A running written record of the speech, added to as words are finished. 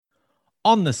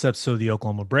On this episode of the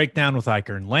Oklahoma Breakdown with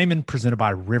Iker and Lehman, presented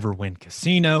by Riverwind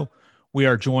Casino, we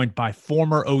are joined by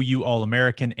former OU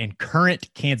All-American and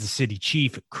current Kansas City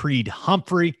Chief Creed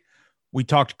Humphrey. We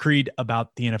talked to Creed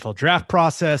about the NFL draft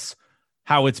process,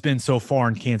 how it's been so far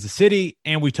in Kansas City,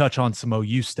 and we touch on some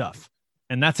OU stuff.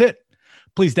 And that's it.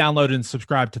 Please download and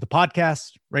subscribe to the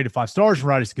podcast, rate it 5 stars, and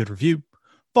write us a good review.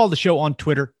 Follow the show on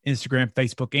Twitter, Instagram,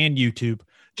 Facebook, and YouTube.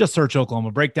 Just search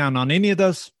Oklahoma Breakdown on any of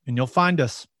those, and you'll find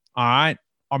us. All right,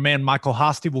 our man Michael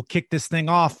Hosty will kick this thing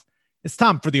off. It's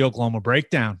time for the Oklahoma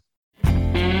Breakdown.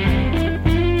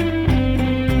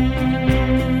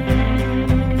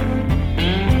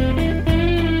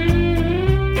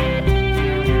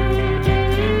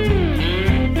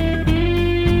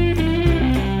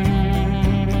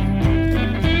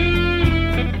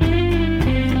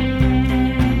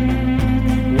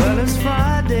 Well, it's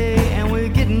Friday and we're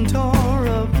getting tore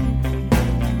up.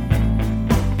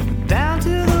 Down to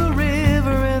the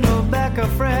river in the back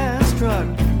of Fred's truck.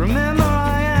 Remember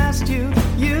I asked you,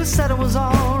 you said it was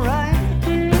alright.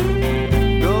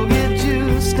 Go get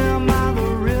juice down by the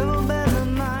riverbed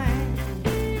tonight.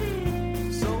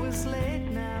 So it's late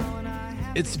now and I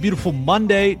have It's a beautiful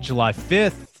Monday, July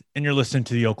 5th, and you're listening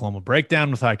to the Oklahoma Breakdown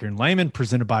with Iker and Lehman,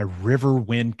 presented by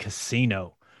Riverwind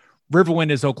Casino.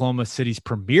 Riverwind is Oklahoma City's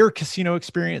premier casino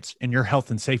experience, and your health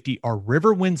and safety are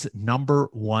Riverwind's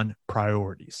 #1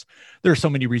 priorities. There are so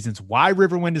many reasons why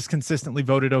Riverwind is consistently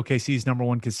voted OKC's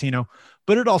 #1 casino,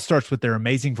 but it all starts with their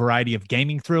amazing variety of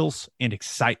gaming thrills and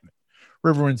excitement.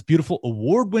 Riverwind's beautiful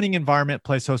award-winning environment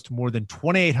plays host to more than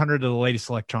 2,800 of the latest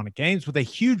electronic games with a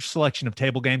huge selection of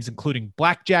table games, including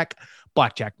blackjack,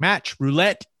 blackjack match,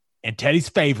 roulette, and Teddy's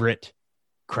favorite,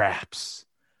 craps.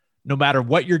 No matter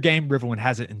what your game, Riverwind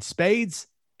has it in spades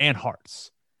and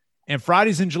hearts. And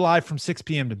Fridays in July from 6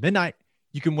 p.m. to midnight,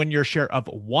 you can win your share of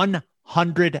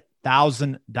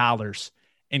 $100,000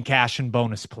 in cash and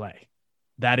bonus play.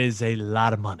 That is a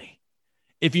lot of money.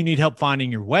 If you need help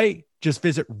finding your way, just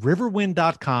visit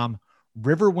riverwind.com.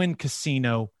 Riverwind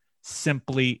Casino,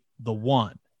 simply the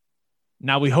one.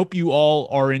 Now, we hope you all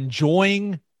are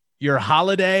enjoying your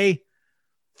holiday.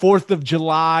 4th of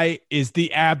July is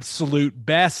the absolute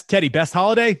best. Teddy, best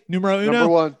holiday? Numero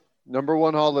uno? Number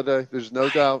one holiday. There's no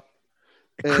doubt.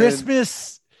 And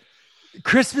Christmas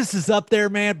is up there,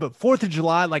 man. But 4th of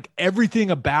July, like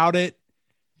everything about it,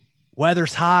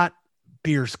 weather's hot,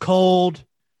 beer's cold.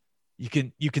 You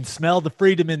can smell the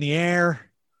freedom in the air.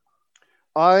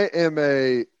 I'm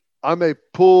a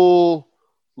pool,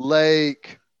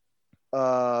 lake,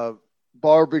 barbecue,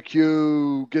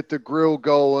 get the grill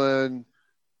going,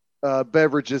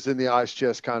 beverages in the ice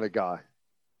chest kind of guy.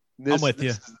 I'm with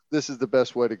you. This is the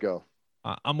best way to go.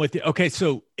 I'm with you. Okay,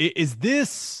 so is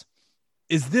this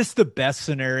the best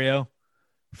scenario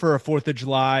for a 4th of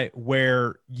July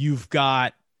where you've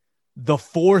got the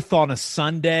 4th on a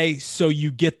Sunday, so you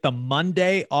get the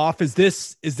Monday off? Is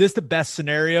this the best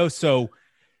scenario? So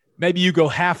maybe you go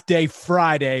half day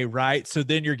Friday, right? So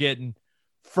then you're getting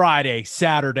Friday,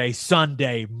 Saturday,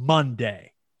 Sunday,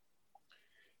 Monday.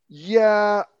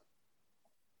 Yeah.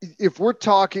 If we're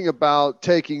talking about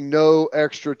taking no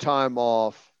extra time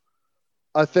off,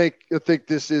 I think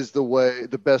this is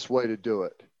the best way to do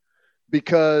it,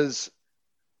 because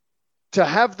to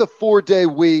have the 4-day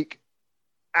week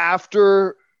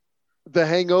after the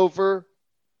hangover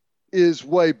is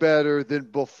way better than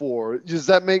before. Does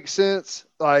that make sense?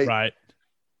 Like, Right.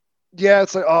 Yeah,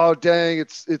 it's like, oh dang,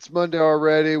 it's Monday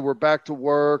already. We're back to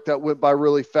work. That went by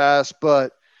really fast,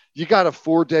 but you got a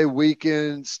 4-day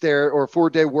weekend or a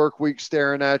 4-day work week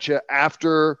staring at you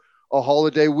after a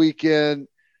holiday weekend.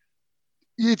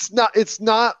 It's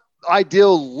not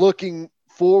ideal looking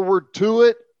forward to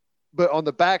it, but on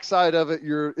the backside of it,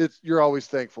 you're always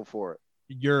thankful for it.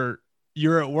 You're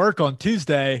at work on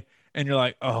Tuesday and you're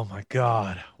like, oh my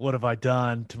God, what have I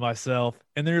done to myself?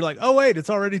 And then you're like, oh wait, it's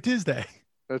already Tuesday.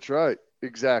 That's right.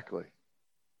 Exactly.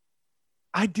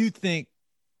 I do think,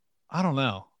 I don't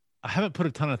know. I haven't put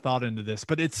a ton of thought into this,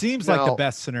 but it seems like the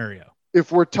best scenario.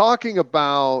 If we're talking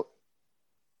about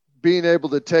being able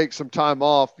to take some time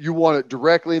off, you want it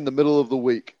directly in the middle of the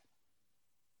week.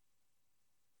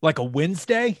 Like a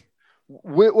Wednesday?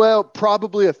 Well,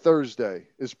 probably a Thursday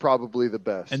is probably the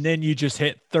best. And then you just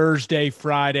hit Thursday,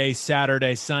 Friday,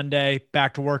 Saturday, Sunday,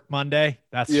 back to work Monday.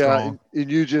 That's strong.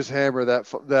 And you just hammer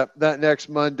that next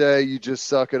Monday. You just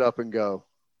suck it up and go.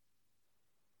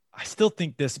 I still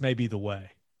think this may be the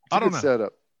way. I don't know.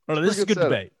 Setup. Oh, this is a good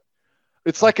debate.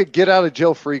 It's like a get out of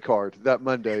jail free card that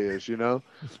Monday is,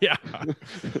 Yeah.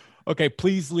 Okay.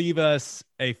 Please leave us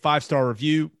a 5-star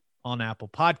review on Apple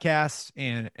Podcasts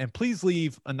and please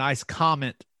leave a nice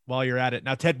comment while you're at it.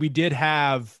 Now, Ted, we did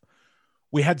have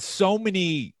we had so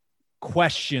many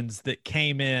questions that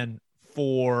came in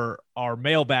for our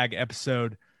mailbag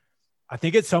episode. I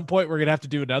think at some point we're going to have to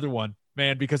do another one,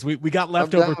 man, because we got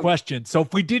leftover questions. So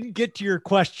if we didn't get to your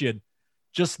question,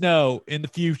 just know in the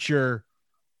future,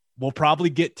 we'll probably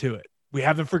get to it. We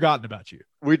haven't forgotten about you.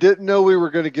 We didn't know we were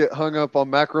going to get hung up on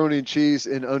macaroni and cheese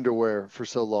in underwear for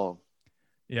so long.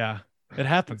 Yeah, it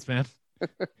happens, man.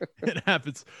 It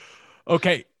happens.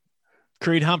 Okay,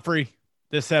 Creed Humphrey,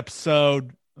 this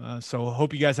episode. So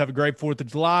hope you guys have a great 4th of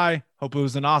July. Hope it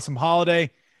was an awesome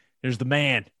holiday. Here's the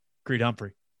man, Creed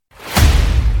Humphrey.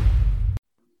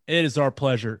 It is our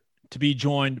pleasure to be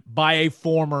joined by a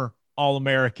former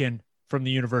All-American from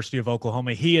the University of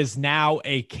Oklahoma. He is now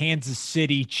a Kansas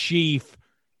City Chief.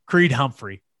 Creed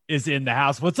Humphrey is in the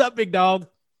house. What's up, big dog?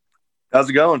 How's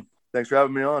it going? Thanks for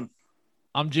having me on.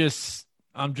 I'm just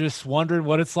wondering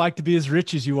what it's like to be as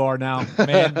rich as you are now,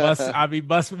 man.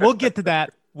 We'll get to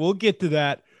that. We'll get to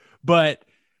that. But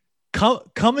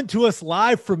coming to us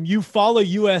live from Eufaula,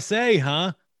 USA,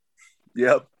 huh?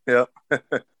 Yep.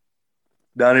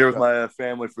 Down here with my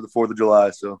family for the 4th of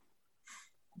July. So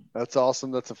that's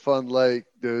awesome. That's a fun lake,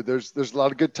 dude. There's a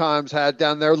lot of good times had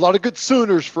down there. A lot of good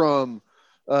Sooners from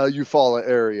Eufaula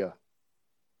area.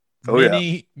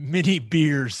 Many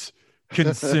beers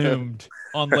consumed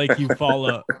on Lake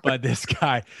Eufaula by this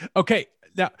guy. Okay,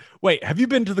 now wait, have you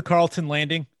been to the Carlton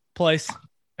Landing place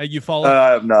at Eufaula?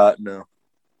 I have not. No.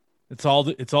 It's all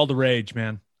the rage,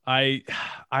 man. I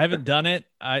haven't done it.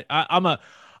 I'm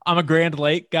a Grand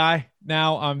Lake guy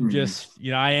now. I'm just,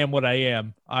 I am what I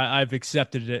am. I've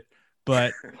accepted it,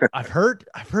 but I've heard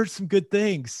some good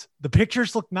things. The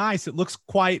pictures look nice. It looks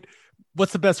quite.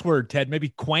 What's the best word, Ted? Maybe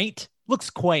quaint. Looks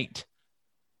quaint.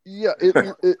 Yeah,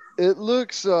 it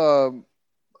looks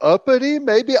uppity,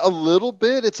 maybe a little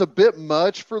bit. It's a bit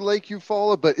much for Lake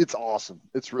Eufaula, but it's awesome.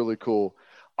 It's really cool.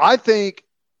 I think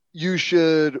you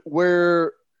should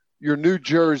wear your new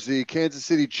jersey, Kansas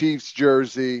City Chiefs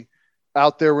jersey,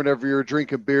 out there whenever you're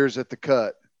drinking beers at the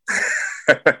cut.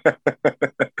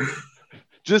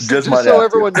 just so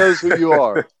everyone knows who you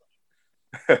are.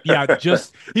 Yeah,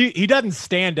 just he doesn't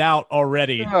stand out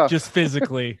already, just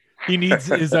physically. He needs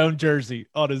his own jersey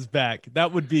on his back.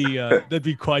 That would be that'd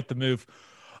be quite the move.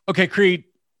 Okay, Creed,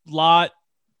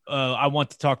 I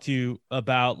want to talk to you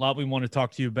about. We want to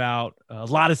talk to you about. A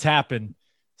lot has happened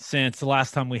since the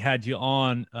last time we had you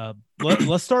on.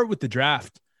 Let's start with the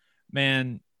draft,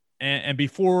 man. And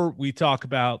before we talk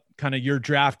about kind of your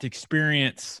draft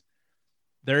experience,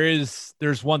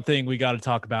 there's one thing we got to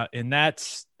talk about, and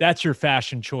that's your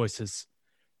fashion choices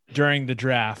during the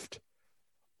draft.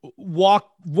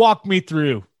 Walk me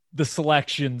through the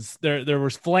selections. There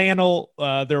was flannel.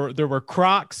 There were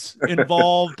Crocs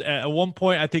involved. At one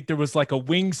point, I think there was like a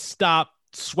Wingstop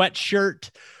sweatshirt.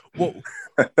 Well,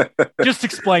 just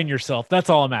explain yourself. That's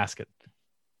all I'm asking.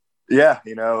 Yeah,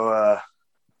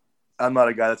 I'm not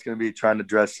a guy that's going to be trying to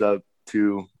dress up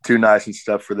too nice and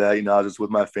stuff for that. I was just with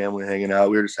my family hanging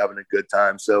out. We were just having a good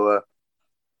time. So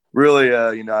really,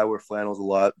 I wear flannels a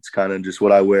lot. It's kind of just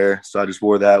what I wear. So I just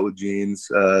wore that with jeans,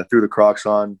 threw the Crocs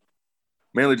on,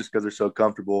 mainly just because they're so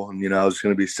comfortable. And, I was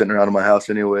going to be sitting around in my house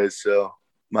anyways, so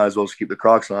might as well just keep the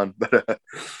Crocs on. But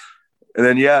and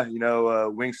then,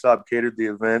 Wingstop catered the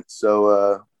event.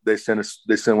 So they sent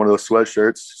one of those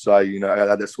sweatshirts. So I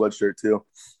had that sweatshirt too.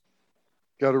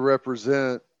 Got to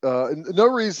represent. No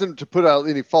reason to put out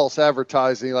any false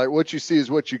advertising. Like what you see is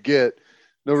what you get.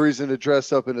 No reason to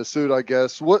dress up in a suit, I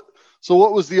guess. So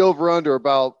what was the over under?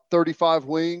 About 35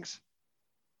 wings?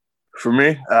 For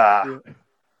me? I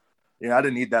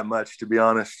didn't eat that much, to be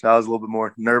honest. I was a little bit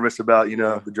more nervous about,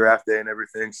 the draft day and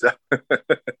everything. So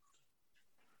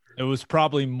it was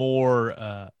probably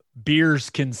more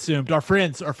beers consumed. Our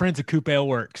friends at Coop Ale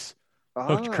Works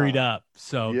hooked Creed up.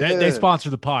 So they sponsor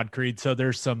the pod, Creed. So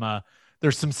there's some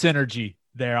synergy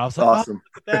there. I was like, awesome.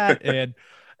 Look at that. And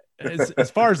as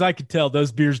far as I could tell,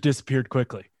 those beers disappeared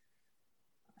quickly.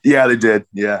 Yeah, they did.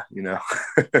 Yeah,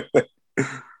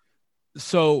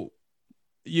 So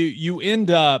you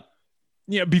end up,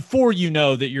 before you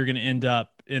know that you're going to end up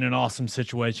in an awesome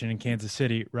situation in Kansas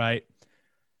City, right?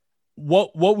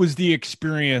 What was the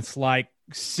experience like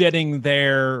sitting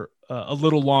there a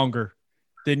little longer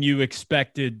than you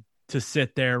expected to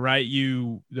sit there, right?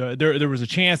 There was a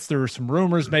chance, there were some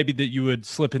rumors maybe that you would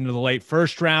slip into the late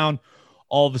first round.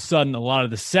 All of a sudden, a lot of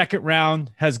the second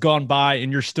round has gone by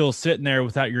and you're still sitting there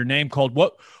without your name called.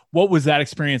 What was that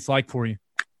experience like for you?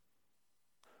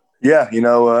 Yeah,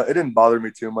 it didn't bother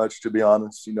me too much, to be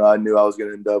honest. I knew I was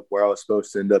going to end up where I was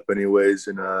supposed to end up anyways.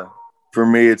 And for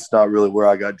me, it's not really where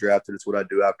I got drafted. It's what I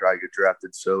do after I get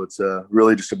drafted. So it's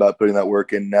really just about putting that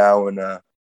work in now and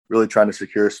really trying to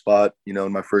secure a spot,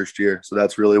 in my first year. So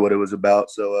that's really what it was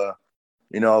about. So,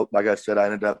 like I said, I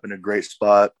ended up in a great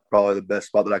spot, probably the best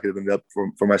spot that I could have ended up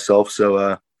for myself.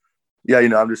 So, yeah,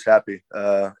 I'm just happy.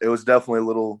 It was definitely a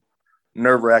little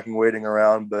nerve-wracking waiting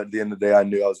around, but at the end of the day, I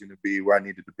knew I was going to be where I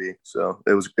needed to be. So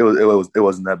it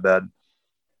wasn't that bad.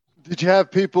 Did you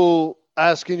have people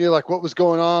asking you like what was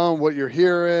going on, what you're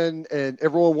hearing, and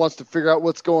everyone wants to figure out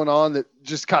what's going on? That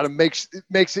just kind of makes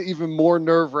it even more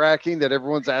nerve-wracking that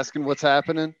everyone's asking what's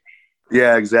happening.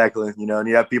 Yeah, exactly. And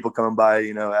you have people coming by,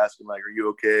 asking like, "Are you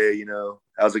okay?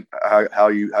 How's it? How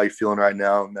you feeling right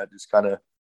now?" And that just kind of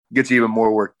gets you even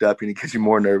more worked up and it gets you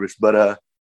more nervous. But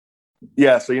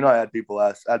yeah, so I had people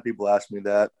ask me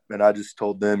that, and I just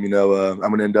told them, I'm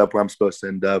going to end up where I'm supposed to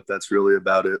end up. That's really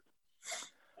about it.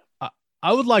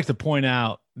 I would like to point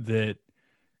out that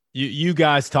you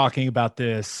guys talking about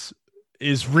this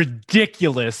is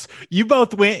ridiculous. You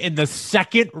both went in the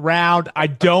second round. I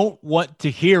don't want to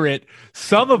hear it.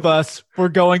 Some of us were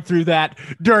going through that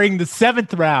during the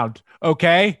 7th round.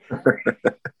 Okay.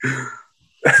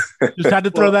 Just had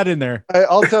to throw that in there.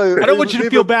 I'll tell you. I don't want you to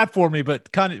feel bad for me,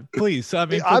 but kind of please. I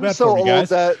mean, I'm so old guys.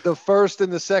 That the first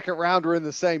and the second round were in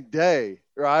the same day,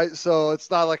 right? So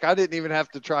it's not like I didn't even have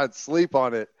to try and sleep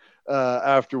on it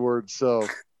afterwards. So.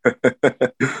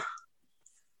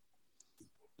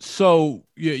 So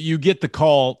you get the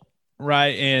call,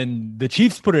 right? And the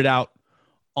Chiefs put it out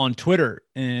on Twitter,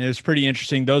 and it was pretty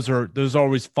interesting. Those are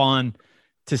always fun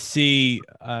to see.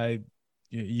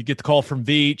 You get the call from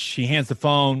Veach. He hands the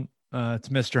phone to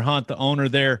Mr. Hunt, the owner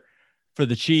there for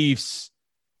the Chiefs.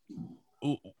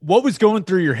 What was going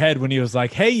through your head when he was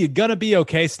like, "Hey, you're gonna be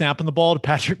okay," snapping the ball to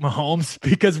Patrick Mahomes?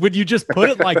 Because when you just put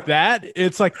it like that,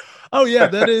 it's like, oh yeah,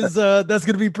 that's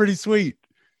gonna be pretty sweet.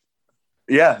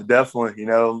 Yeah, definitely.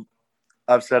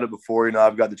 I've said it before.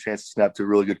 I've got the chance to snap to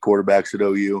really good quarterbacks at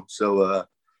OU, so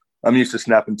I'm used to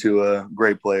snapping to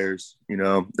great players.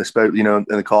 Especially in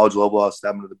the college level, I was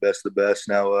snapping to the best of the best.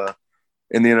 Now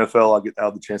in the NFL, I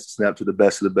have the chance to snap to the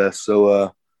best of the best.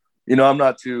 So I'm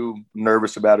not too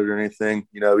nervous about it or anything.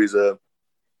 He's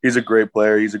a great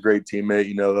player. He's a great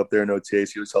teammate. Up there in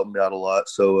OTAs, he was helping me out a lot.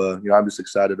 So I'm just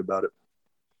excited about it.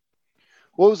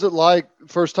 What was it like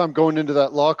first time going into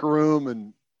that locker room?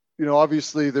 And,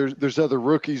 obviously there's other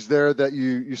rookies there that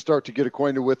you start to get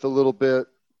acquainted with a little bit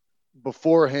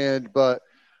beforehand, but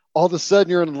all of a sudden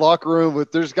you're in the locker room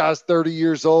with there's guys 30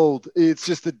 years old. It's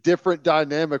just a different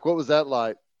dynamic. What was that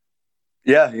like?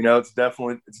 Yeah. It's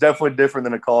definitely different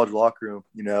than a college locker room.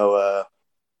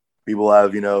 People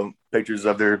have, pictures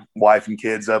of their wife and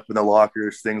kids up in the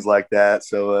lockers, things like that.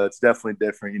 So it's definitely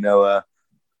different.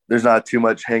 There's not too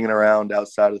much hanging around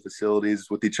outside of the facilities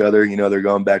with each other. They're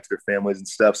going back to their families and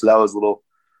stuff. So that was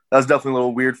definitely a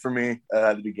little weird for me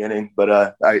at the beginning,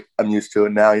 but I'm used to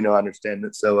it now. I understand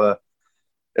it. So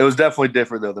it was definitely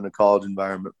different though than a college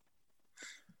environment.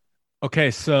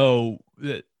 Okay, so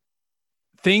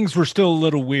things were still a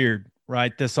little weird,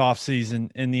 right? This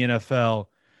offseason in the NFL.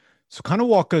 So kind of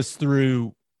walk us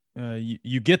through.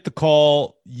 You get the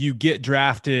call, you get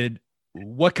drafted.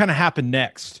 What kind of happened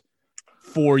next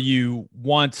for you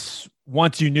once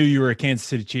you knew you were a Kansas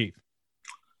City Chief?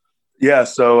 Yeah,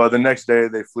 so the next day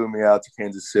they flew me out to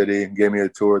Kansas City and gave me a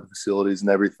tour of the facilities and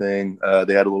everything.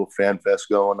 They had a little fan fest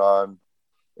going on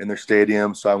in their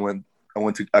stadium, so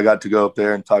I got to go up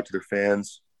there and talk to their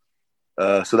fans.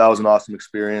 So that was an awesome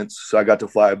experience. So I got to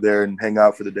fly up there and hang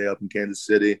out for the day up in Kansas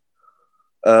City.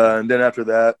 And then after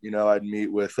that, I'd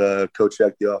meet with Coach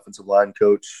Eck, the offensive line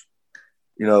coach,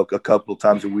 a couple of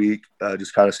times a week,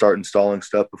 just kind of start installing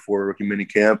stuff before rookie mini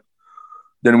camp.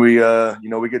 Then we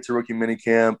get to rookie mini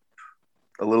camp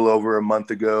a little over a month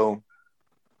ago.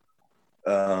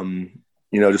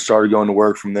 Just started going to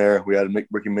work from there. We had a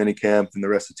rookie mini camp, and the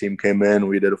rest of the team came in.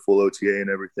 We did a full OTA and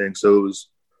everything. So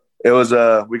it was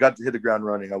we got to hit the ground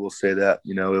running. I will say that.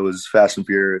 It was fast and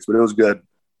furious, but it was good.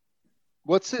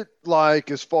 What's it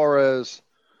like as far as,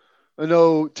 I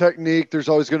know technique, there's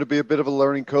always going to be a bit of a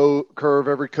learning curve.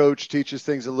 Every coach teaches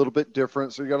things a little bit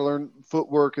different. So you got to learn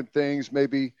footwork and things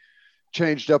maybe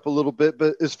changed up a little bit.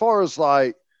 But as far as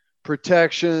like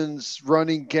protections,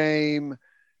 running game,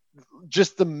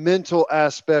 just the mental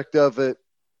aspect of it,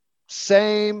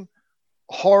 same,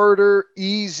 harder,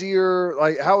 easier?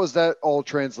 Like, how has that all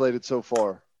translated so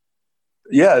far?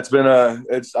 Yeah, it's been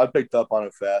I picked up on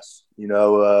it fast.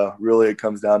 Really it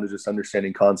comes down to just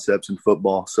understanding concepts in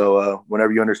football. So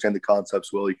whenever you understand the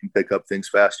concepts well, you can pick up things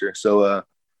faster. So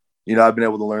I've been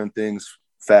able to learn things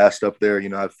fast up there.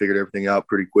 I've figured everything out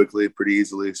pretty quickly, pretty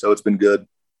easily. So it's been good.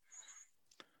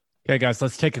 Okay, guys,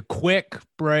 let's take a quick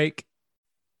break.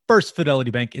 First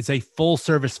Fidelity Bank is a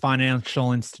full-service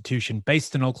financial institution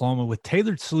based in Oklahoma with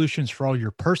tailored solutions for all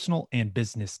your personal and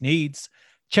business needs.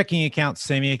 Checking accounts,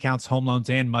 saving accounts, home loans,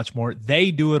 and much more. They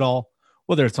do it all,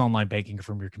 whether it's online banking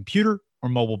from your computer or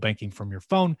mobile banking from your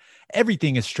phone.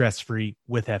 Everything is stress-free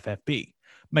with FFB.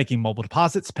 Making mobile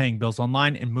deposits, paying bills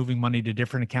online, and moving money to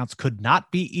different accounts could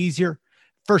not be easier.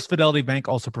 First Fidelity Bank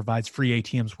also provides free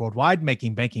ATMs worldwide,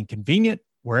 making banking convenient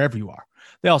wherever you are.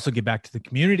 They also give back to the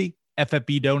community.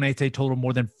 FFB donates a total of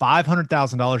more than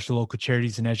 $500,000 to local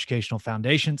charities and educational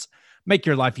foundations. Make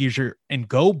your life easier and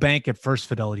go bank at First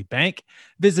Fidelity Bank.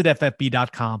 Visit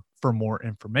ffb.com for more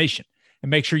information. And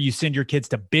make sure you send your kids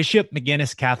to Bishop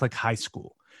McGinnis Catholic High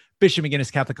School. Bishop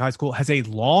McGinnis Catholic High School has a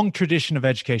long tradition of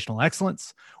educational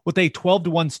excellence. With a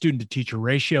 12-to-1 student-to-teacher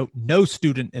ratio, no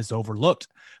student is overlooked.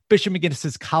 Bishop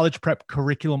McGinnis's college prep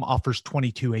curriculum offers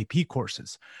 22 AP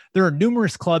courses. There are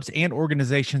numerous clubs and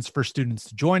organizations for students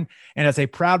to join, and as a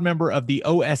proud member of the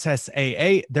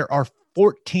OSSAA, there are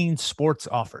 14 sports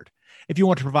offered. If you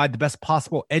want to provide the best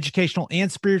possible educational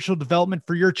and spiritual development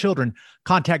for your children,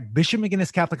 contact Bishop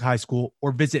McGinnis Catholic High School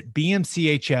or visit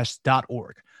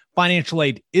bmchs.org. Financial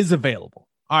aid is available.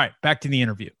 All right, back to the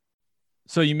interview.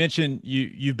 So you mentioned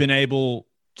you've been able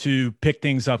to pick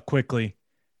things up quickly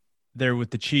there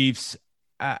with the Chiefs.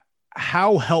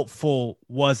 How helpful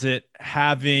was it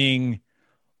having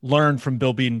learned from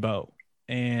Bill Bedenbaugh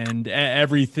and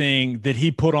everything that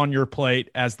he put on your plate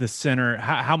as the center?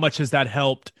 How much has that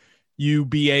helped you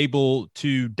be able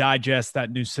to digest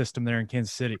that new system there in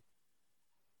Kansas City?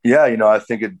 Yeah, I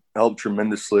think it helped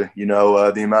tremendously.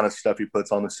 The amount of stuff he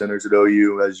puts on the centers at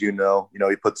OU, as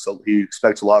he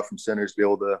expects a lot from centers to be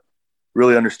able to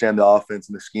really understand the offense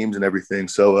and the schemes and everything.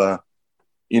 So,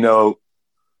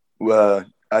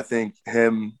 I think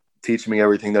him teaching me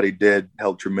everything that he did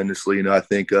helped tremendously. I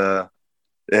think it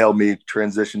helped me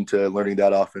transition to learning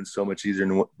that offense so much easier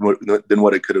than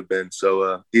what it could have been.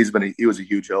 So he was a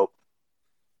huge help.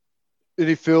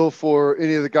 Any feel for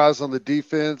any of the guys on the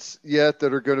defense yet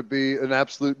that are going to be an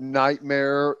absolute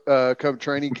nightmare come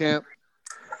training camp?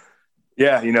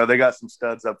 Yeah, they got some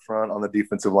studs up front on the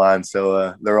defensive line,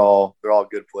 so they're all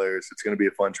good players. It's going to be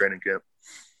a fun training camp.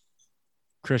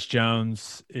 Chris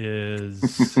Jones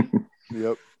is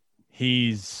yep.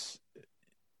 He's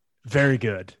very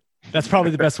good. That's probably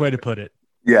the best way to put it.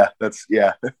 Yeah,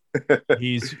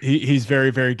 He's very,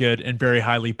 very good and very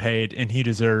highly paid, and he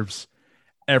deserves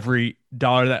every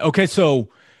dollar that. Okay, so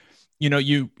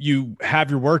you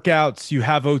have your workouts, you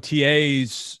have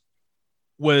OTAs.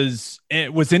 Was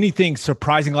anything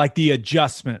surprising, like the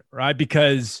adjustment, right?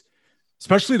 Because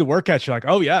especially the workouts, you're like,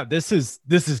 oh yeah, this is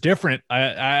different.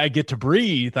 I get to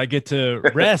breathe, I get to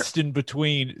rest in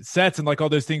between sets, and like all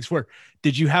those things. Where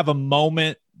did you have a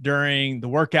moment during the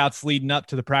workouts leading up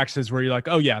to the practices where you're like,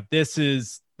 oh yeah, this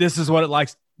is what it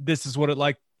likes. This is what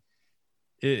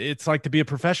it's like to be a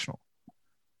professional?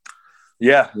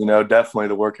 Yeah, definitely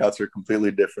the workouts are completely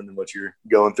different than what you're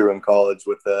going through in college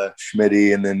with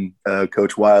Schmitty and then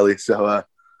Coach Wiley. So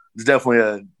it's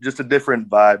definitely just a different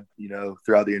vibe,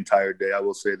 throughout the entire day. I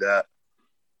will say that.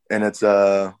 And it's,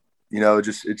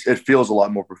 it feels a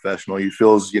lot more professional. You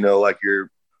feels, like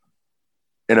you're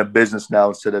in a business now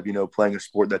instead of, playing a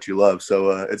sport that you love.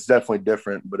 So it's definitely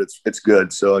different, but it's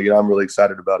good. So, I'm really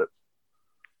excited about it.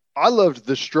 I loved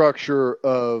the structure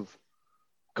of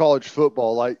college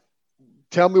football. Like,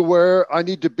 tell me where I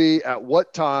need to be at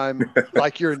what time.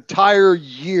 Like your entire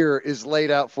year is laid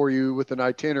out for you with an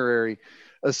itinerary,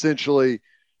 essentially.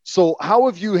 So how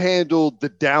have you handled the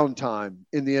downtime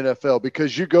in the NFL?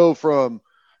 Because you go from,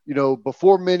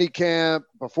 before minicamp,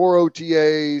 before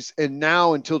OTAs, and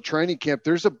now until training camp,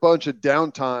 there's a bunch of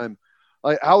downtime.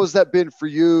 Like, how has that been for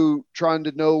you, trying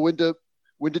to know when to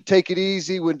take it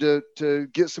easy, when to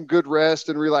get some good rest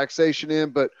and relaxation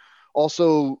in, but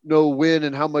also know when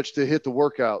and how much to hit the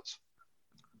workouts?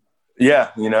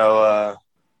 Yeah,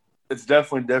 it's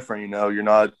definitely different. You're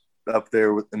not up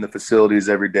there in the facilities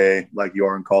every day like you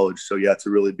are in college. So you have to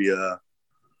really be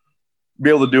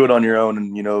able to do it on your own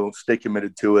and, stay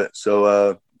committed to it.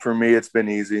 So for me, it's been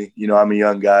easy. I'm a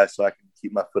young guy, so I can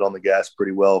keep my foot on the gas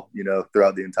pretty well,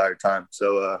 throughout the entire time.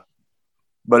 So,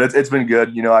 but it's been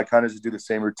good. I kind of just do the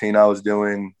same routine I was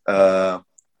doing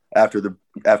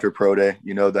after pro day,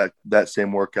 that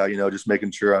same workout, just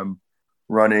making sure I'm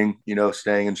running,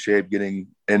 staying in shape, getting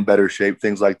in better shape,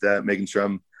 things like that, making sure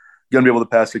I'm going to be able to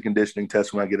pass the conditioning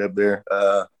test when I get up there.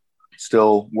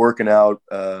 Still working out,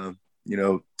 2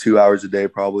 hours a day,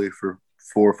 probably for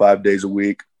 4 or 5 days a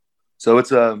week. So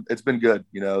it's been good.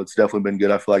 It's definitely been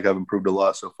good. I feel like I've improved a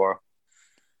lot so far.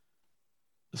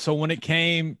 So when it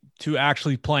came to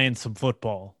actually playing some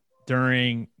football,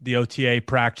 during the OTA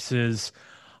practices.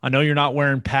 I know you're not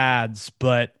wearing pads,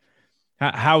 but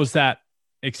how was that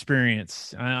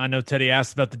experience? I know Teddy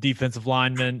asked about the defensive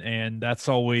linemen, and that's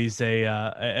always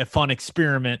a fun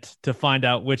experiment to find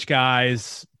out which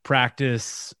guys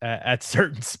practice at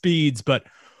certain speeds. But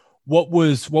what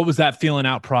was that feeling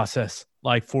out process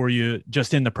like for you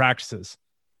just in the practices?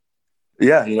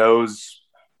 Yeah,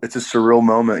 it's a surreal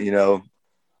moment,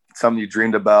 something you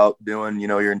dreamed about doing,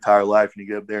 your entire life, and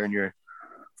you get up there and you're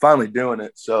finally doing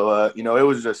it. So, it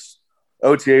was just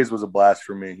OTAs was a blast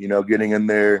for me, getting in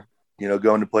there,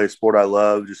 going to play a sport I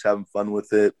love, just having fun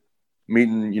with it,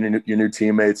 meeting your new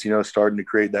teammates, starting to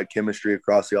create that chemistry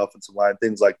across the offensive line,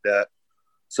 things like that.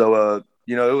 So,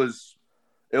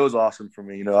 it was awesome for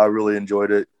me. I really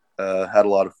enjoyed it. Had a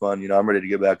lot of fun. I'm ready to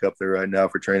get back up there right now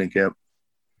for training camp.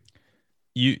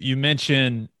 You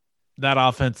mentioned that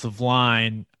offensive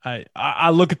line. I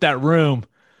look at that room,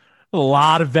 a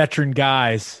lot of veteran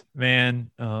guys,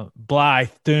 man. Blythe,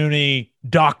 Thuney,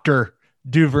 Dr.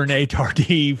 Duvernay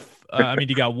Tardif.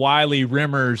 You got Wiley,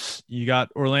 Rimmers, you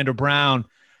got Orlando Brown.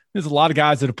 There's a lot of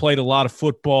guys that have played a lot of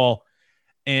football,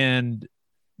 and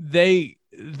they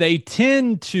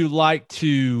tend to like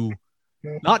to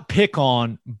not pick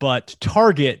on, but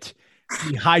target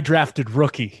the high drafted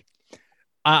rookie.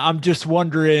 I'm just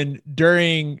wondering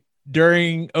during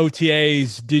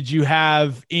OTAs, did you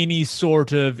have any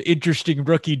sort of interesting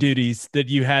rookie duties that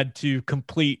you had to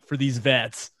complete for these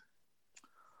vets?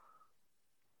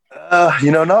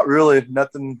 Not really.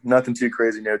 Nothing too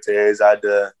crazy in OTAs. I had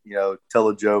to, tell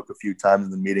a joke a few times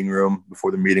in the meeting room before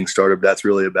the meeting started. That's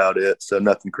really about it. So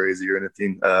nothing crazy or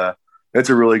anything. It's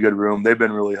a really good room. They've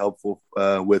been really helpful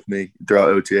with me throughout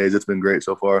OTAs. It's been great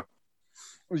so far.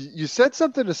 You said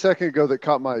something a second ago that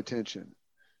caught my attention.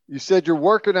 You said you're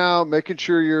working out, making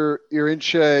sure you're in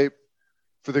shape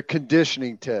for the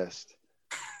conditioning test.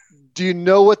 Do you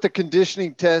know what the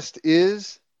conditioning test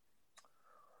is?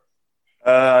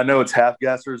 I know it's half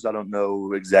gassers. I don't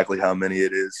know exactly how many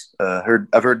it is.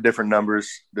 I've heard different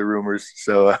numbers, the rumors.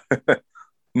 So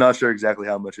not sure exactly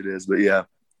how much it is, but yeah.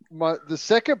 The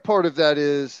second part of that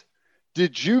is,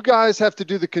 did you guys have to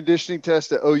do the conditioning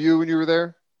test at OU when you were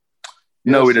there?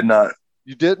 No, yes. We did not.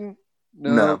 You didn't?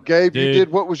 No. Gabe, Dude. You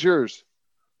did. What was yours?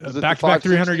 Was back-to-back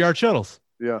 300-yard shuttles.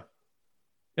 Yeah.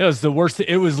 It was the worst.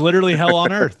 It was literally hell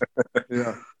on earth.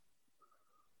 Yeah.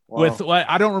 Wow.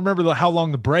 I don't remember how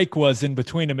long the break was in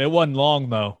between them. It wasn't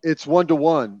long though. It's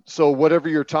 1-to-1. So whatever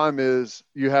your time is,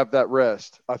 you have that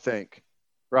rest, I think.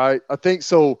 Right? I think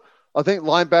so. I think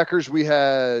linebackers, we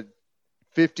had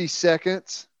 50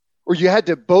 seconds, or you had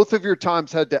to, both of your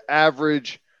times had to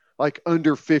average like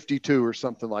under 52 or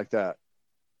something like that.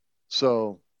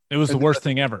 So it was the worst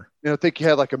thing ever. I think you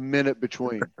had like a minute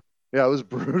between. Yeah, it was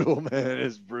brutal, man.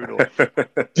 It's brutal.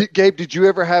 Gabe, did you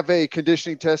ever have a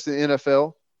conditioning test in the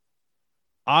NFL?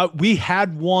 We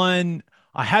had one.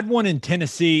 I had one in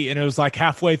Tennessee, and it was like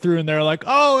halfway through, and they're like,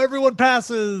 "Oh, everyone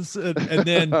passes," and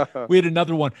then we had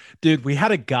another one. Dude, we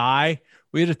had a guy.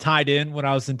 We had a tight end when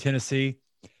I was in Tennessee.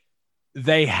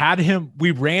 They had him.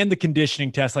 We ran the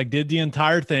conditioning test, like did the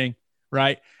entire thing,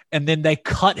 right? And then they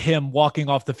cut him walking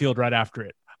off the field right after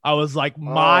it. I was like,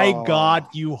 my God,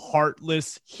 you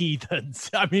heartless heathens.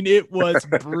 I mean, it was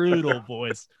brutal,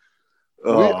 boys.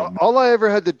 All I ever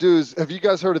had to do is, have you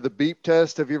guys heard of the beep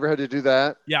test? Have you ever had to do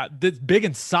that? Yeah, that's big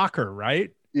in soccer,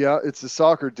 right? Yeah, it's a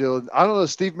soccer deal. I don't know.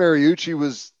 Steve Mariucci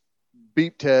was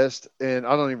beep test, and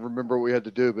I don't even remember what we had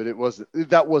to do, but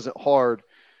that wasn't hard.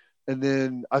 And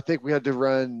then I think we had to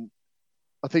run,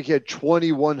 I think he had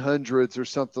 2100s or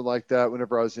something like that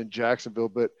whenever I was in Jacksonville,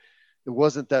 but it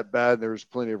wasn't that bad. And there was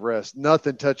plenty of rest.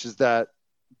 Nothing touches that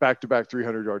back-to-back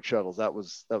 300-yard shuttles. That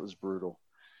was brutal.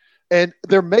 And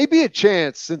there may be a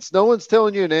chance, since no one's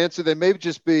telling you an answer, they may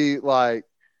just be like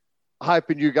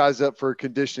hyping you guys up for a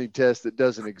conditioning test that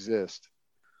doesn't exist.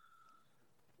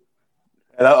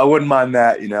 I wouldn't mind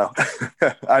that,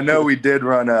 I know we did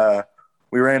run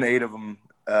we ran 8 of them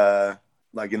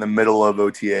like in the middle of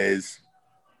OTAs.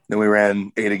 Then we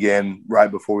ran 8 again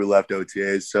right before we left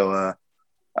OTAs. So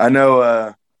I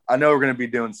know we're going to be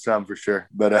doing some for sure,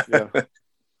 but yeah.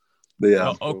 But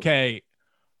yeah. Okay.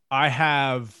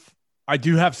 I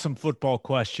do have some football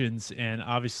questions, and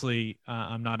obviously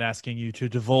I'm not asking you to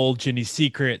divulge any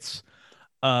secrets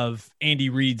of Andy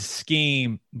Reid's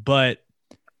scheme, but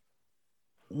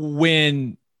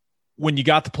when you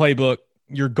got the playbook,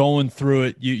 you're going through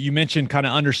it. You mentioned kind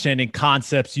of understanding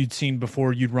concepts you'd seen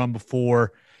before, you'd run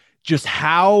before. Just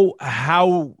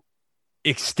how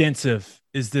extensive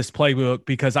is this playbook?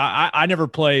 Because I never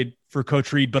played for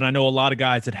Coach Reid, but I know a lot of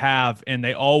guys that have, and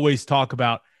they always talk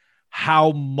about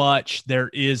how much there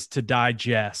is to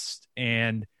digest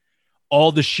and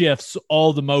all the shifts,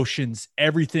 all the motions,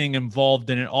 everything involved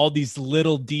in it, all these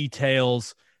little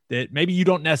details that maybe you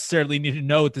don't necessarily need to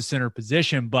know at the center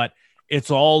position, but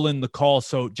it's all in the call.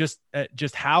 So just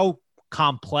how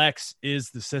complex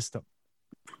is the system?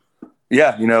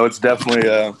 Yeah, it's definitely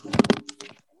sorry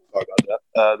about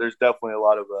that. There's definitely a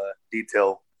lot of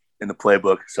detail in the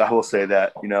playbook. So I will say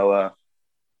that,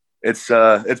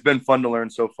 it's been fun to learn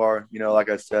so far. Like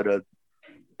I said,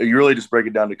 you really just break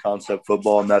it down to concept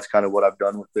football, and that's kind of what I've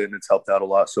done with it, and it's helped out a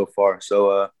lot so far.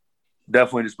 So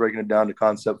definitely just breaking it down to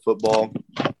concept football.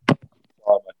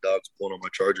 Oh, my dog's pulling on my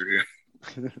charger here.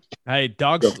 Hey,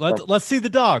 dogs, let's see the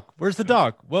dog. Where's the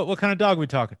dog? What kind of dog are we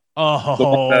talking?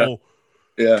 Oh,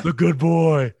 yeah, the good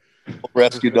boy.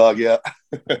 Rescue dog, yeah.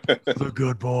 The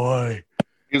good boy.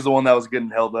 He was the one that was getting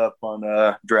held up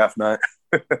on draft night.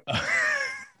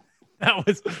 That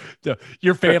was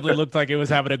your family looked like it was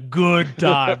having a good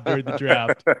time during the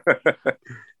draft.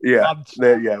 Yeah,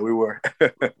 we were.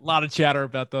 A lot of chatter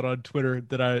about that on Twitter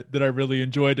that I really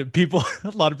enjoyed. And a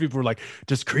lot of people were like,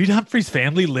 "Does Creed Humphrey's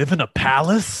family live in a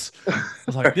palace?" I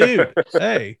was like, "Dude,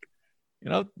 hey,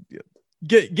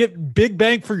 get big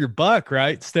bang for your buck,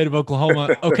 right? State of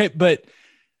Oklahoma." Okay, but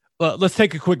let's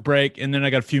take a quick break, and then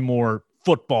I got a few more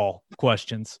football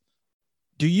questions.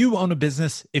 Do you own a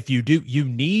business? If you do, you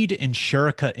need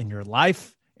Insurica in your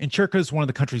life. Insurica is one of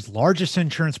the country's largest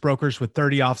insurance brokers with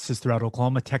 30 offices throughout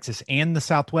Oklahoma, Texas, and the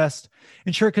Southwest.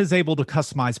 Insurica is able to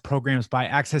customize programs by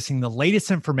accessing the latest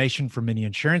information from many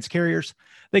insurance carriers.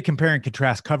 They compare and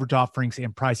contrast coverage offerings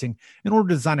and pricing in order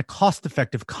to design a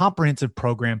cost-effective, comprehensive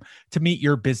program to meet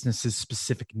your business's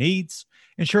specific needs.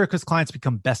 Insurica's clients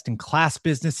become best-in-class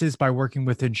businesses by working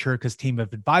with Insurica's team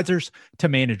of advisors to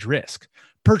manage risk.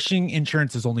 Purchasing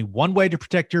insurance is only one way to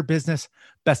protect your business.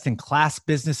 Best-in-class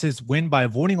businesses win by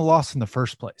avoiding a loss in the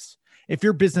first place. If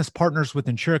your business partners with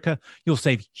Insurica, you'll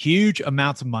save huge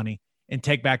amounts of money and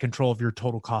take back control of your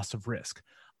total cost of risk.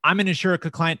 I'm an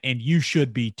Insurica client, and you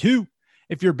should be too.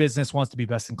 If your business wants to be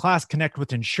best in class, connect with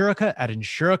Insurica at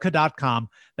insurica.com.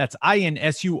 That's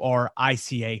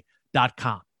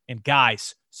INSURICA.com. And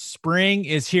guys, spring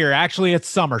is here. Actually, it's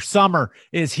summer. Summer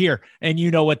is here. And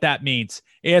you know what that means.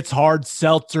 It's hard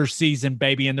seltzer season,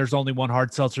 baby. And there's only one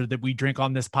hard seltzer that we drink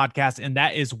on this podcast, and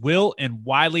that is Will and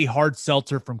Wiley Hard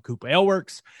Seltzer from Coop Ale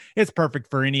Works. It's perfect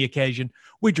for any occasion.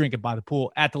 We drink it by the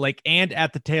pool, at the lake, and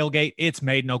at the tailgate. It's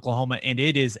made in Oklahoma, and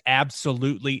it is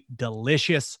absolutely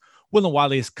delicious. Will and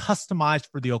Wiley is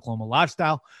customized for the Oklahoma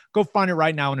lifestyle. Go find it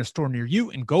right now in a store near you,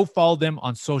 and go follow them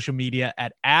on social media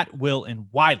at Will and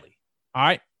Wiley. All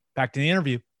right, back to the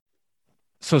interview.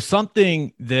 So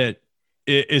something that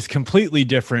is completely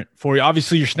different for you.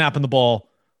 Obviously, you're snapping the ball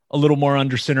a little more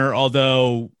under center,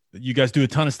 although you guys do a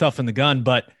ton of stuff in the gun,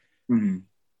 but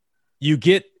you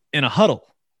get in a huddle.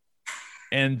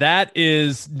 And that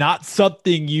is not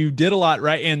something you did a lot,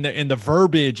 right? In the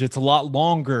verbiage, it's a lot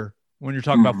longer when you're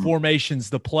talking about formations,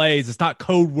 the plays. It's not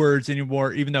code words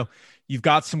anymore, even though you've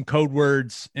got some code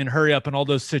words and hurry up and all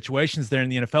those situations there in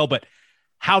the NFL. But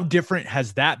how different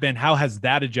has that been? How has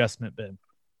that adjustment been?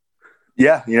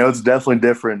 Yeah, it's definitely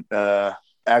different.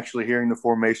 Actually hearing the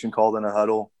formation called in a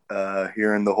huddle,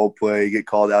 hearing the whole play get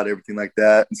called out, everything like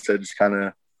that, instead of just kind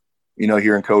of,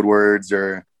 hearing code words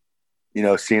or,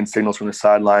 seeing signals from the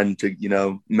sideline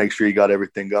to, make sure you got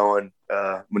everything going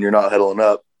when you're not huddling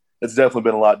up. It's definitely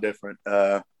been a lot different.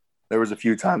 There was a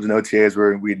few times in OTAs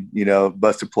where we'd,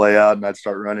 bust a play out and I'd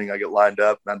start running. I get lined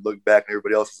up and I'd look back and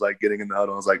everybody else is like getting in the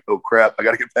huddle. I was like, oh crap, I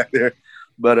got to get back there.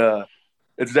 But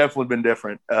it's definitely been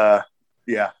different.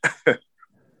 Yeah.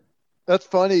 That's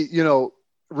funny.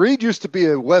 Reed used to be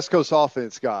a West Coast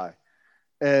offense guy.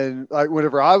 And like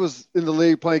whenever I was in the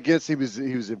league playing against him,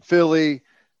 he was in Philly.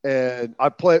 And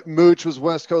Mooch was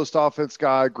West Coast offense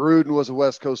guy. Gruden was a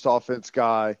West Coast offense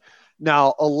guy.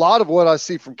 Now, a lot of what I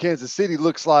see from Kansas City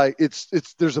looks like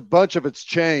there's a bunch of it's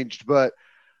changed, but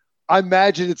I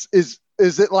imagine is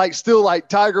it like still like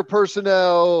Tiger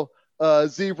personnel,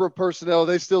 Zebra personnel? Are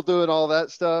they still doing all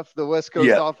that stuff? The West Coast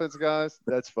offense guys?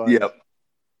 That's funny. Yep.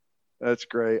 That's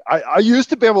great. I used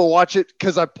to be able to watch it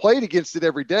because I played against it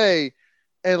every day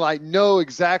and like know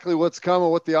exactly what's coming,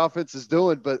 what the offense is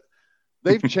doing, but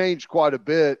they've changed quite a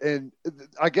bit. And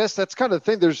I guess that's kind of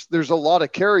the thing. There's a lot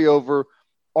of carryover.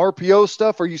 RPO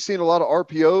stuff. Are you seeing a lot of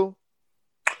RPO?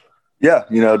 Yeah,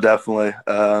 definitely.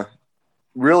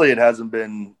 Really, it hasn't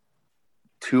been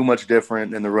too much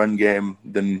different in the run game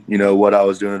than, what I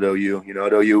was doing at OU.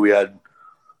 At OU, we had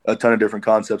a ton of different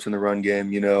concepts in the run game.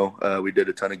 We did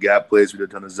a ton of gap plays. We did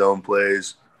a ton of zone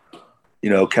plays,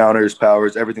 counters,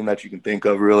 powers, everything that you can think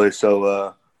of, really.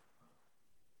 So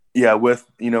yeah, with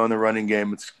in the running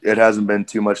game, it hasn't been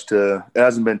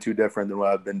too different than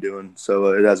what I've been doing. So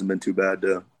it hasn't been too bad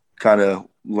to kind of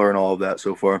learn all of that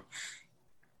so far.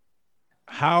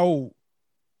 How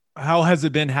has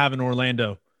it been having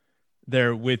Orlando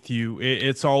there with you?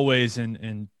 It's always,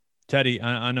 and Teddy,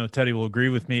 I know Teddy will agree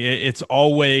with me. It's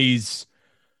always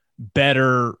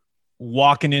better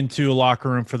walking into a locker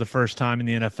room for the first time in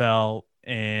the NFL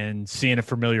and seeing a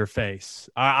familiar face.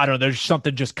 I don't know. There's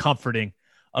something just comforting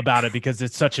about it because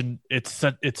it's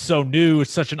so new.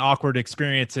 It's such an awkward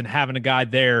experience, and having a guy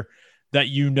there that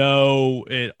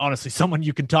honestly, someone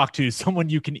you can talk to, someone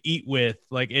you can eat with,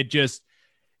 like it's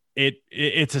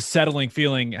a settling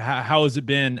feeling. How has it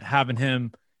been having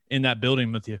him in that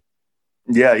building with you?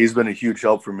 Yeah, he's been a huge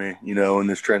help for me, in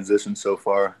this transition so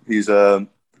far. He's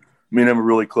me and him are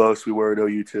really close. We were at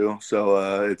OU too,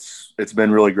 so it's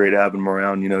been really great having him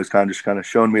around. He's kind of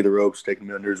showing me the ropes, taking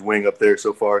me under his wing up there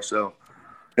so far. So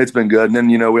it's been good. And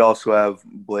then we also have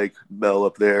Blake Bell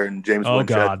up there and James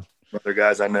Winchett, other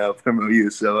guys I know from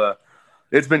OU. So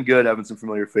it's been good having some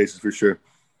familiar faces for sure.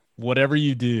 Whatever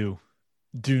you do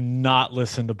not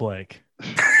listen to Blake.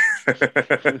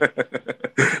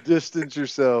 Distance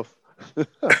yourself.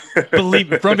 Believe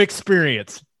me, from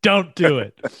experience, don't do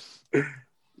it.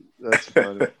 That's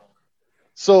funny.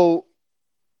 So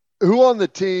who on the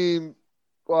team,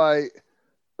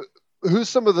 who's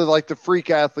some of the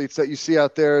freak athletes that you see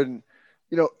out there? And,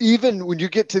 even when you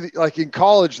get to in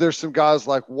college, there's some guys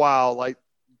like, wow, like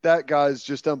that guy's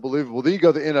just unbelievable. Then you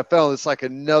go to the NFL and it's like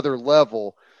another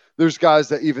level. There's guys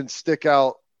that even stick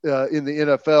out in the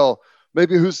NFL.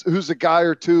 Maybe who's a guy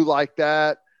or two like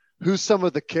that. Who's some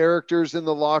of the characters in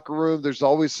the locker room? There's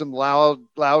always some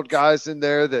loud guys in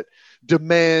there that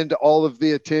demand all of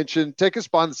the attention. Take us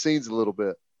behind the scenes a little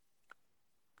bit.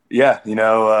 Yeah,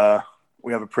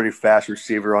 we have a pretty fast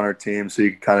receiver on our team, so you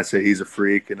can kind of say he's a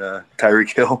freak, and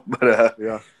Tyreek Hill. But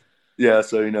yeah.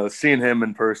 So seeing him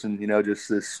in person, just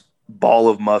this ball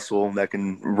of muscle that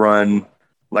can run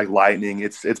like lightning.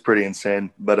 It's pretty insane.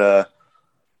 But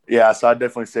yeah, so I'd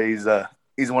definitely say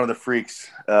he's one of the freaks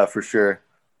for sure.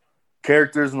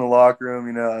 Characters in the locker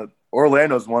room,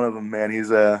 Orlando's one of them, man.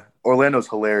 Orlando's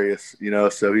hilarious,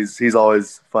 so he's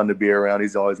always fun to be around.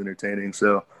 He's always entertaining.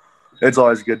 So it's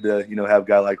always good to, have a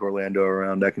guy like Orlando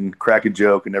around that can crack a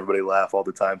joke and everybody laugh all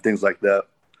the time, things like that.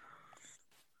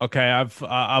 Okay,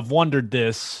 I've wondered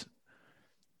this.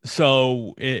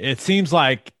 So it seems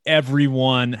like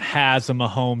everyone has a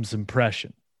Mahomes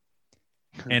impression.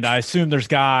 And I assume there's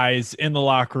guys in the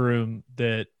locker room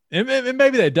that and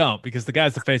maybe they don't, because the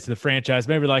guy's the face of the franchise.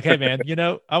 Maybe like, hey man,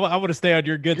 I want to stay on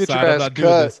your good side. I'm not doing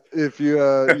this. If you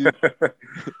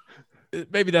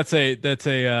maybe that's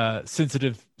a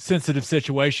sensitive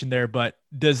situation there. But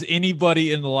does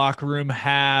anybody in the locker room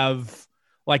have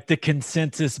like the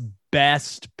consensus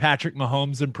best Patrick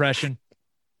Mahomes impression?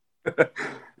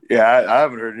 Yeah, I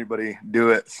haven't heard anybody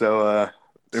do it. So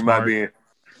there might be,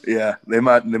 yeah, they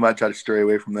might try to stray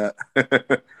away from that.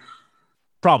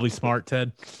 Probably smart,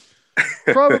 Ted.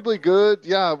 Probably good.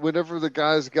 Yeah. Whenever the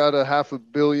guy's got a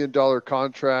 $500 million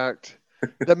contract,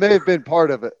 that may have been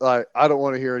part of it. Like, I don't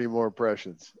want to hear any more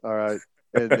impressions. All right.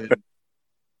 And then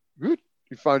you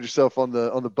find yourself on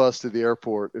the bus to the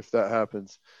airport if that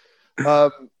happens.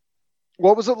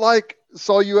 What was it like?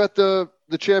 Saw you at the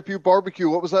Champ U barbecue.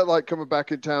 What was that like coming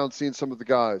back in town, seeing some of the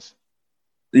guys?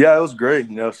 Yeah, it was great.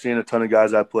 Seeing a ton of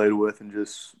guys I played with and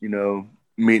just,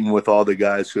 meeting with all the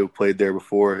guys who have played there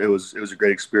before. It was a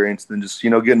great experience. Then just,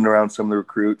 getting around some of the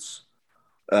recruits,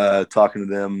 talking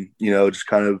to them, just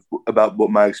kind of about what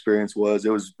my experience was.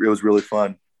 It was really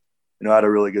fun. I had a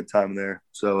really good time there.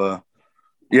 So,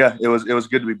 yeah, it was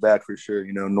good to be back for sure.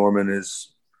 Norman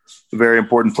is a very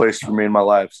important place for me in my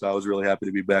life. So I was really happy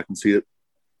to be back and see it.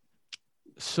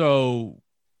 So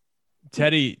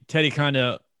Teddy kind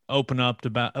of opened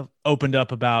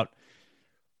up about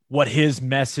what his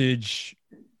message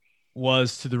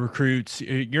was to the recruits.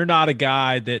 You're not a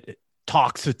guy that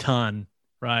talks a ton,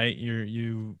 right?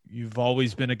 You've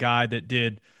always been a guy that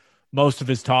did most of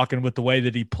his talking with the way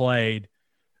that he played.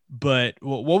 But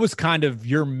what was kind of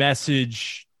your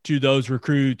message to those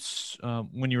recruits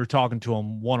when you were talking to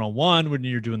them one-on-one, when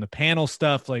you're doing the panel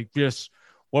stuff? Like, just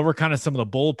what were kind of some of the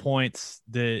bullet points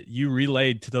that you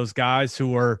relayed to those guys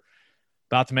who were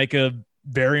about to make a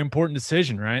very important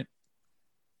decision, right?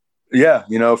 Yeah,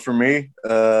 for me,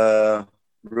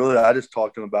 really, I just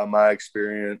talked to them about my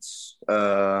experience.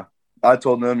 I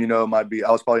told them, I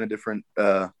was probably in a different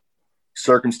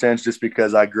circumstance just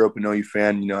because I grew up an OU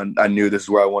fan, and I knew this is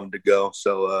where I wanted to go.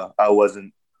 So I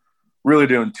wasn't really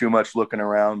doing too much looking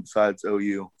around besides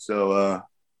OU. So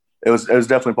it was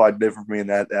definitely probably different for me in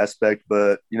that aspect.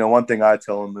 But one thing I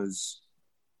tell him is,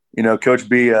 Coach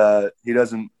B, he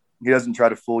doesn't try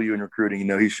to fool you in recruiting.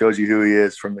 He shows you who he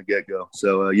is from the get go.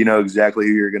 So you know exactly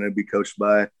who you're going to be coached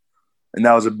by, and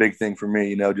that was a big thing for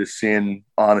me. Just seeing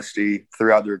honesty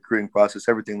throughout the recruiting process,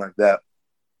 everything like that.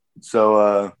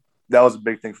 So that was a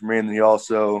big thing for me. And then he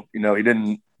also, he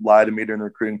didn't lie to me during the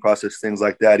recruiting process, things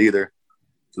like that either.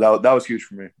 So that was huge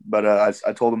for me. But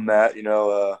I told him that,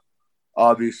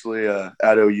 obviously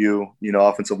at OU,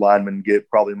 offensive linemen get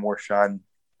probably more shine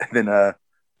than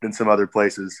some other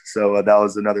places. So that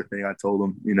was another thing I told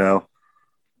him,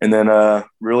 And then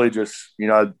really just,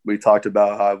 we talked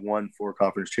about how I've won 4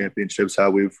 conference championships, how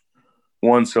we've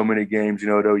won so many games, at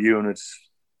OU, and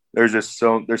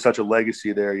there's such a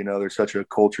legacy there, there's such a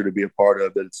culture to be a part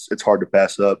of that it's hard to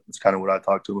pass up. It's kind of what I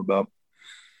talked to him about.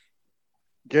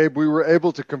 Gabe, we were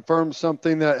able to confirm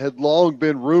something that had long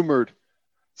been rumored.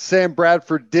 Sam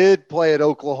Bradford did play at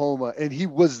Oklahoma, and he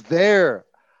was there.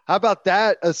 How about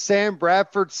that? A Sam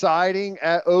Bradford sighting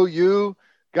at OU.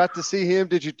 Got to see him.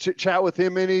 Did you chat with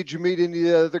him any? Did you meet any of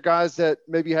the other guys that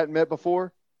maybe you hadn't met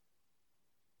before?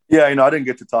 Yeah, I didn't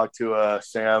get to talk to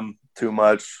Sam too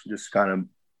much, just kind of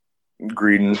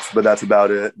greetings, but that's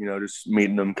about it. Just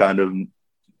meeting him, kind of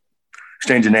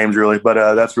exchanging names really,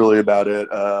 but that's really about it.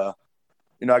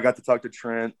 I got to talk to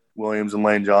Trent Williams and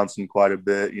Lane Johnson quite a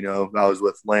bit. I was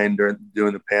with Lane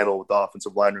doing the panel with the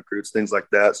offensive line recruits, things like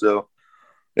that. So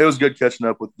it was good catching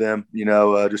up with them,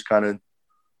 just kind of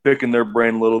picking their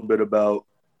brain a little bit about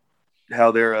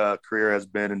how their career has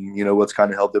been and, what's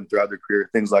kind of helped them throughout their career,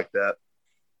 things like that.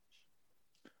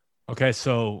 Okay,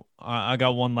 so I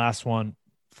got one last one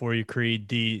for you, Creed.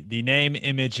 The name,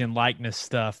 image, and likeness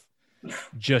stuff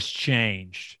just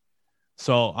changed.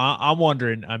 So I'm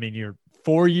wondering, you're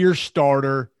 4-year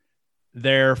starter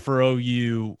there for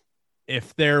OU.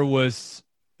 If there was,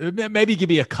 maybe give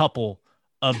me a couple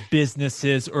of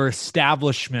businesses or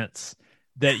establishments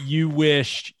that you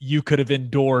wished you could have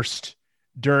endorsed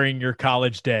during your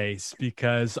college days,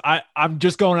 because I'm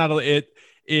just going out of it.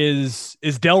 Is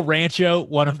Del Rancho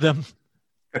one of them?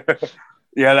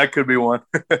 Yeah, that could be one.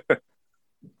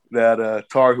 That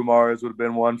Tar Humaras would have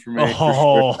been one for me.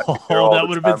 Oh, for sure. that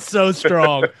would have been so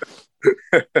strong.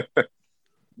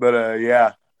 But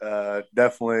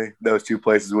definitely those 2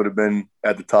 places would have been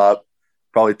at the top.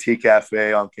 Probably Tea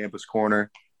Cafe on Campus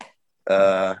Corner,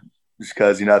 just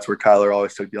because that's where Kyler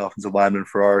always took the offensive lineman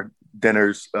for our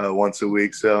dinners once a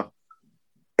week. So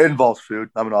it involves food.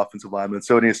 I'm an offensive lineman,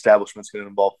 so any establishment's going to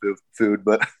involve food.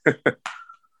 But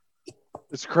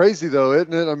it's crazy though,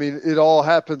 isn't it? It all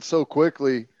happened so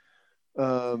quickly.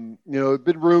 It'd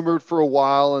been rumored for a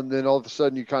while, and then all of a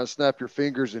sudden you kind of snap your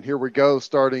fingers, and here we go,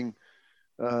 starting,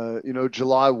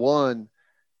 July 1.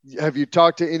 Have you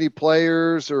talked to any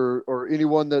players or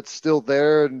anyone that's still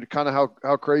there, and kind of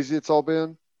how crazy it's all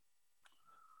been?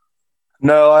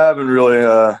 No, I haven't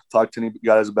really talked to any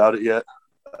guys about it yet.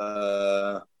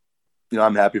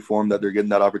 I'm happy for them that they're getting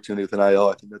that opportunity with NIL.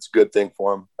 I think that's a good thing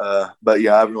for them. But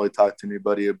yeah, I haven't really talked to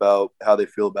anybody about how they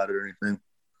feel about it or anything.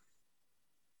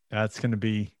 It's going to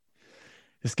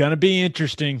be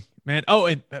interesting, man. Oh,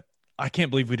 and I can't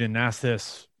believe we didn't ask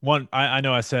this one. I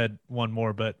know I said one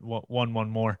more, but one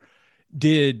more.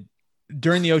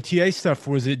 During the OTA stuff,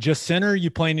 was it just center? You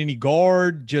playing any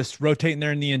guard, just rotating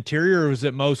there in the interior, or was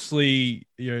it mostly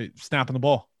snapping the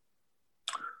ball?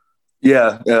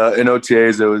 Yeah, in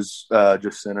OTAs it was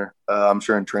just center. I'm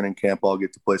sure in training camp I'll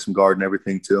get to play some guard and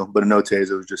everything too, but in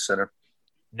OTAs it was just center.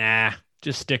 Nah,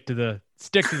 just stick to the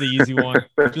easy one.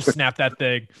 Just snap that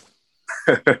thing.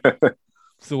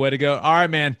 It's the way to go. All right,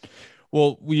 man.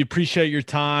 Well, we appreciate your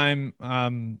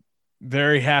time.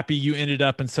 Very happy you ended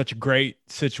up in such a great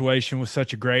situation with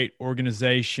such a great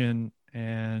organization,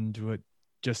 and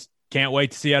just can't wait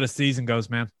to see how the season goes,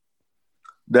 man.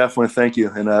 Definitely. Thank you.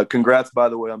 And congrats, by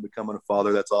the way, on becoming a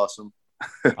father. That's awesome.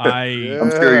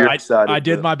 I'm sure you're excited. I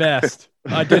did my best.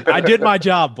 I did my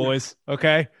job, boys.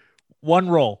 Okay. One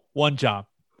role, one job.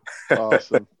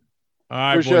 Awesome. All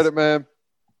right. Appreciate it, man.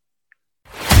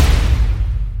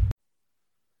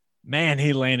 Man,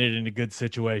 he landed in a good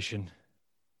situation.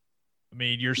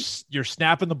 You're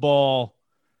snapping the ball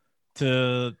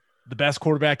to the best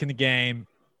quarterback in the game.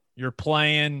 You're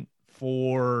playing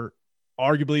for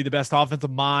arguably the best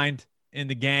offensive mind in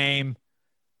the game.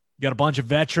 You got a bunch of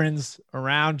veterans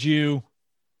around you.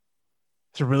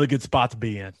 It's a really good spot to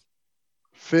be in.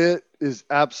 Fit is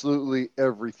absolutely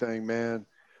everything, man.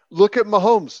 Look at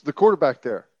Mahomes, the quarterback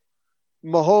there.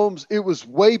 Mahomes, it was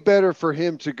way better for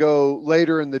him to go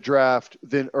later in the draft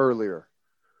than earlier.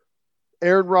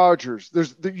 Aaron Rodgers.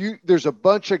 There's a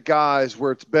bunch of guys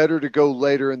where it's better to go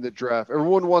later in the draft.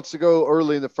 Everyone wants to go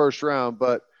early in the first round,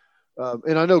 but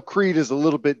and I know Creed is a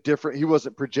little bit different. He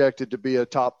wasn't projected to be a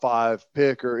top 5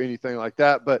 pick or anything like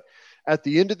that. But at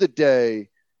the end of the day,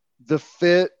 the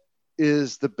fit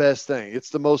is the best thing. It's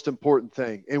the most important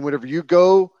thing. And whenever you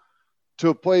go to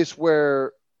a place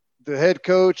where the head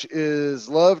coach is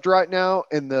loved right now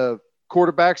and the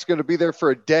quarterback's going to be there for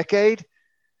a decade,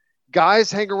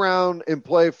 guys hang around and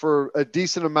play for a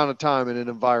decent amount of time in an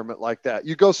environment like that.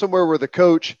 You go somewhere where the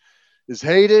coach is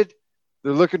hated,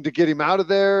 they're looking to get him out of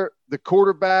there. The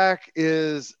quarterback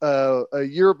is a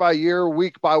year by year,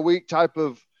 week by week type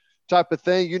of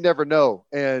thing. You never know.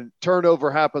 And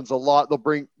turnover happens a lot.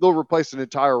 They'll replace an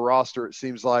entire roster, it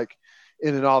seems like,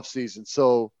 in an off season.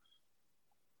 So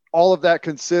all of that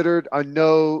considered, I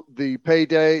know the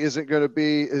payday isn't going to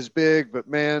be as big, but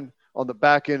man, on the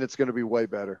back end, it's going to be way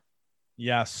better.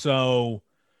 Yeah. So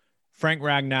Frank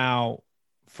Ragnow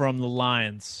from the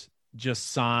Lions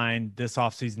just signed this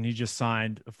offseason. He just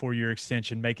signed a 4-year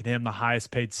extension, making him the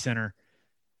highest paid center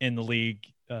in the league.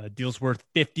 Deal's worth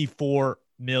 $54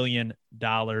 million.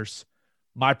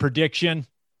 My prediction,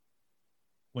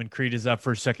 when Creed is up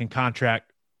for his second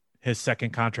contract, his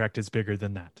second contract is bigger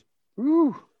than that.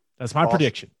 Ooh, that's my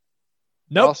prediction.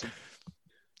 Nope. Awesome.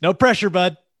 No pressure,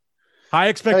 bud. High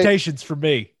expectations for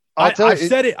me. I've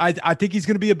said it. I think he's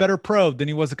going to be a better pro than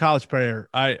he was a college player.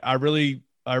 I really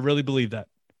believe that.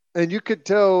 And you could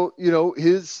tell,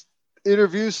 his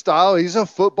interview style, he's a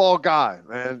football guy,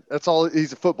 man. That's all.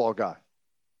 He's a football guy.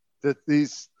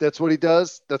 That's what he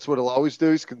does. That's what he'll always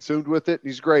do. He's consumed with it.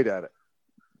 He's great at it.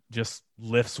 Just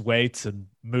lifts weights and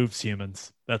moves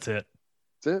humans. That's it.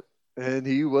 That's it. And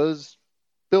he was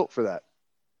built for that.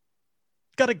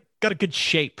 Got a good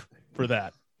shape for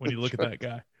that when you look at that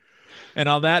guy. And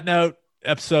on that note,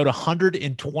 episode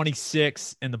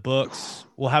 126 in the books.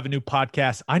 We'll have a new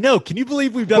podcast. I know. Can you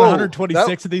believe we've done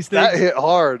 126 of these things? That hit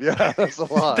hard. Yeah, that's a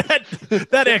lot.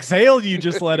 that exhale you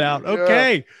just let out.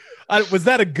 Okay. Yeah. Was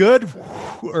that a good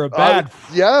or a bad?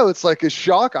 Yeah, it's like a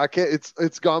shock. I can't.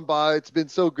 It's gone by. It's been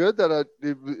so good that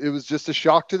it was just a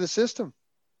shock to the system.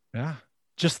 Yeah.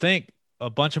 Just think, a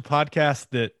bunch of podcasts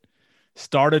that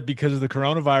started because of the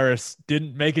coronavirus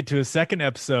didn't make it to a second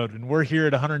episode, and we're here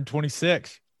at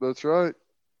 126. That's right.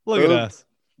 Look at us.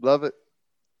 Love it.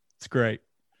 It's great.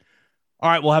 All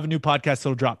right, we'll have a new podcast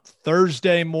that'll drop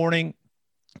Thursday morning.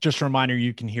 Just a reminder,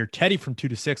 you can hear Teddy from 2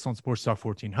 to 6 on Sports Talk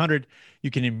 1400.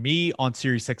 You can hear me on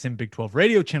Sirius XM Big 12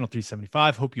 Radio, channel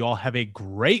 375. Hope you all have a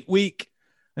great week.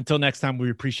 Until next time, we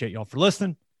appreciate y'all for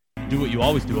listening. Do what you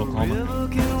always do, Oklahoma.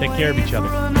 Take care of each other.